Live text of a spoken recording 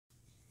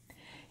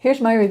Here's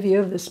my review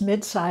of this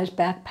mid-size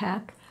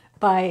backpack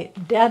by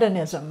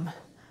Dadanism.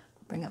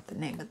 Bring up the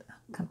name of the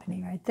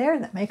company right there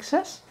that makes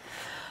this.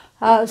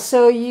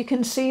 So you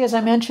can see, as I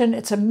mentioned,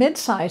 it's a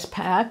mid-size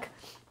pack.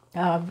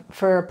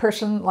 For a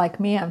person like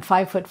me, I'm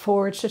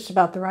 5'4", it's just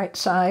about the right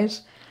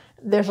size.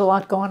 There's a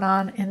lot going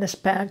on in this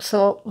bag,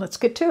 so let's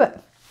get to it.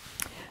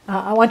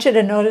 I want you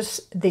to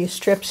notice these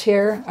strips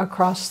here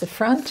across the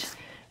front,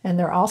 and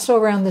they're also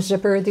around the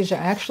zipper. These are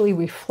actually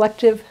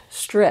reflective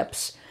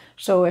strips.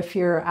 So if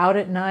you're out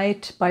at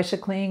night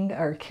bicycling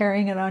or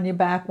carrying it on your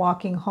back,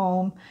 walking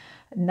home,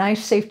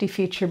 nice safety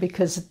feature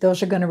because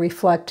those are going to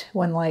reflect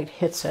when light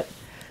hits it.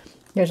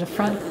 There's a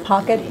front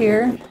pocket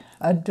here,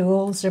 a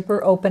dual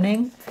zipper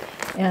opening,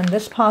 and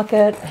this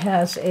pocket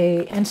has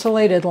a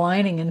insulated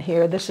lining in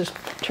here. This is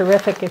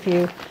terrific if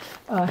you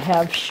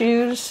have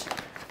shoes,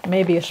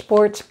 maybe a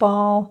sports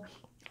ball.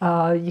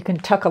 You can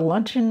tuck a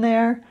lunch in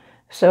there.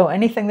 So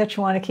anything that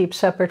you want to keep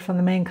separate from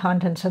the main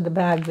contents of the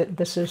bag,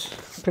 this is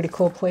a pretty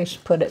cool place to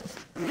put it.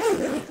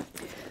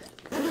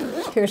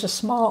 Here's a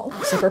small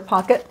zipper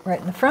pocket right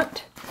in the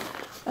front.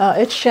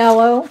 It's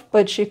shallow,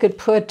 but you could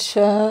put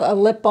a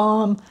lip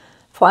balm,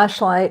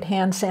 flashlight,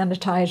 hand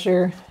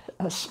sanitizer,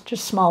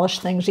 just smallish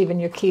things, even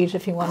your keys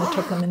if you want to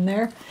tuck them in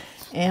there.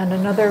 And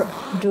another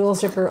dual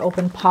zipper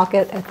open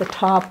pocket at the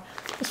top.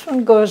 This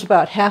one goes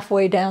about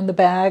halfway down the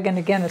bag, and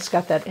again, it's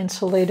got that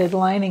insulated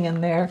lining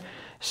in there.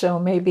 So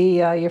maybe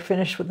you're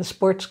finished with the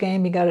sports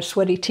game, you got a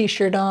sweaty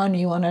t-shirt on,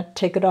 you want to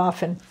take it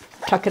off and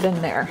tuck it in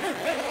there.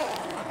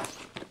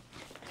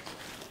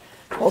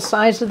 Both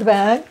sides of the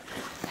bag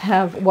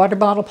have water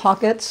bottle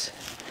pockets.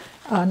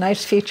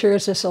 Nice feature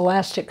is this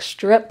elastic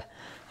strip,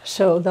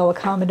 so they'll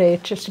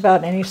accommodate just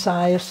about any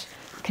size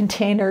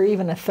container,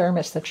 even a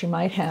thermos that you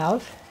might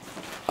have.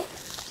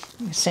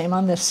 Same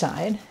on this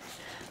side.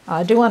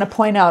 I do want to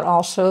point out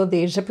also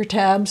the zipper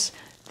tabs.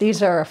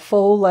 These are a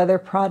faux leather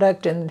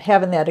product, and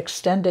having that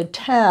extended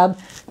tab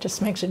just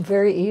makes it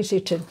very easy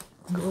to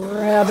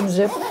grab and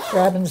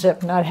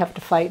zip, not have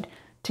to fight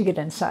to get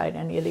inside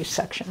any of these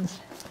sections.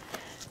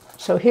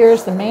 So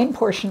here's the main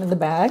portion of the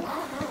bag.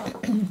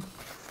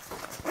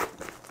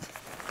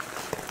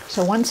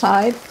 So one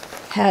side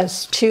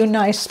has two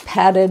nice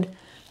padded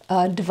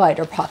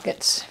divider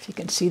pockets, if you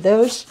can see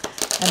those,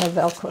 and a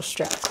Velcro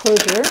strap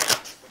closure.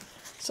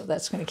 So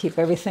that's going to keep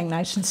everything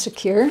nice and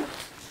secure.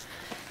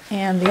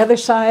 And the other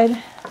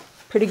side,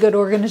 pretty good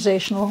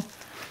organizational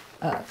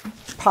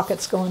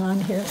pockets going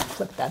on here.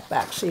 Flip that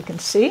back so you can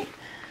see.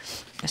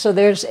 So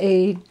this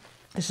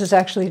is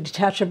actually a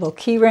detachable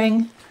key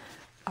ring,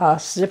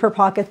 zipper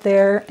pocket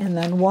there, and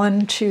then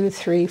 1, 2,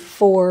 3,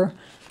 4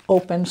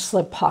 open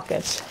slip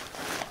pockets.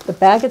 The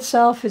bag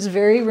itself is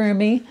very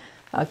roomy.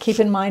 Keep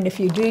in mind,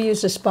 if you do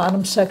use this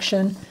bottom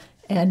section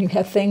and you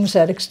have things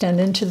that extend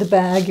into the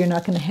bag, you're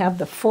not going to have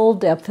the full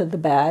depth of the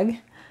bag,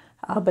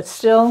 but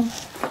still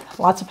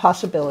lots of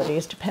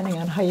possibilities depending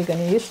on how you're going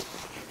to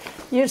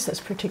use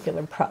this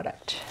particular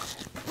product.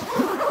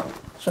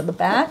 So the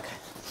back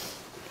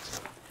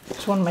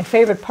is one of my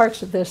favorite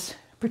parts of this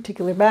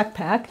particular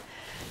backpack.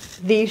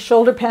 The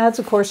shoulder pads,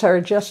 of course, are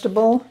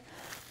adjustable.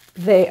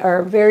 They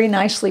are very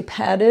nicely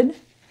padded.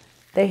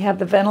 They have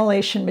the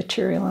ventilation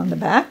material on the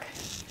back.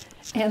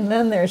 And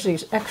then there's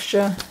these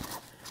extra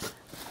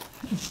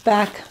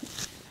back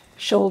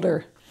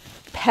shoulder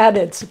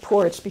padded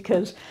supports,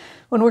 because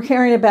when we're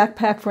carrying a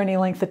backpack for any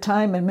length of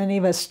time, and many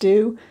of us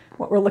do,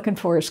 what we're looking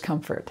for is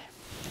comfort.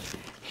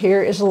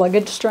 Here is a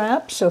luggage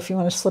strap, so if you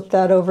want to slip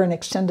that over an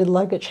extended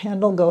luggage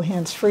handle, go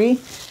hands-free.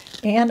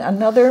 And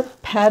another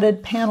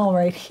padded panel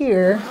right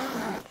here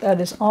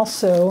that is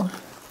also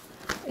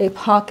a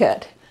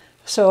pocket.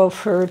 So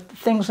for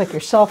things like your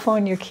cell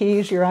phone, your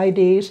keys, your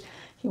IDs,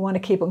 you want to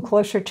keep them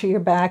closer to your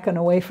back and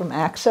away from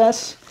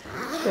access.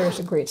 There's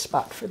a great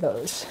spot for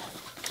those.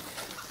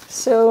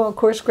 So, of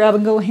course,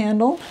 grab-and-go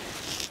handle.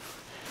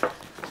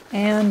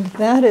 And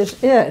that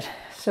is it.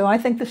 So I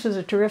think this is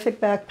a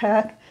terrific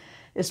backpack.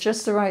 It's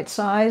just the right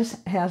size.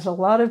 It has a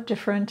lot of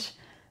different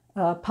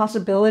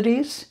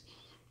possibilities.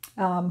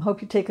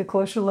 Hope you take a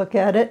closer look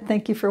at it.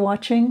 Thank you for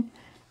watching,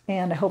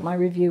 and I hope my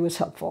review was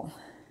helpful.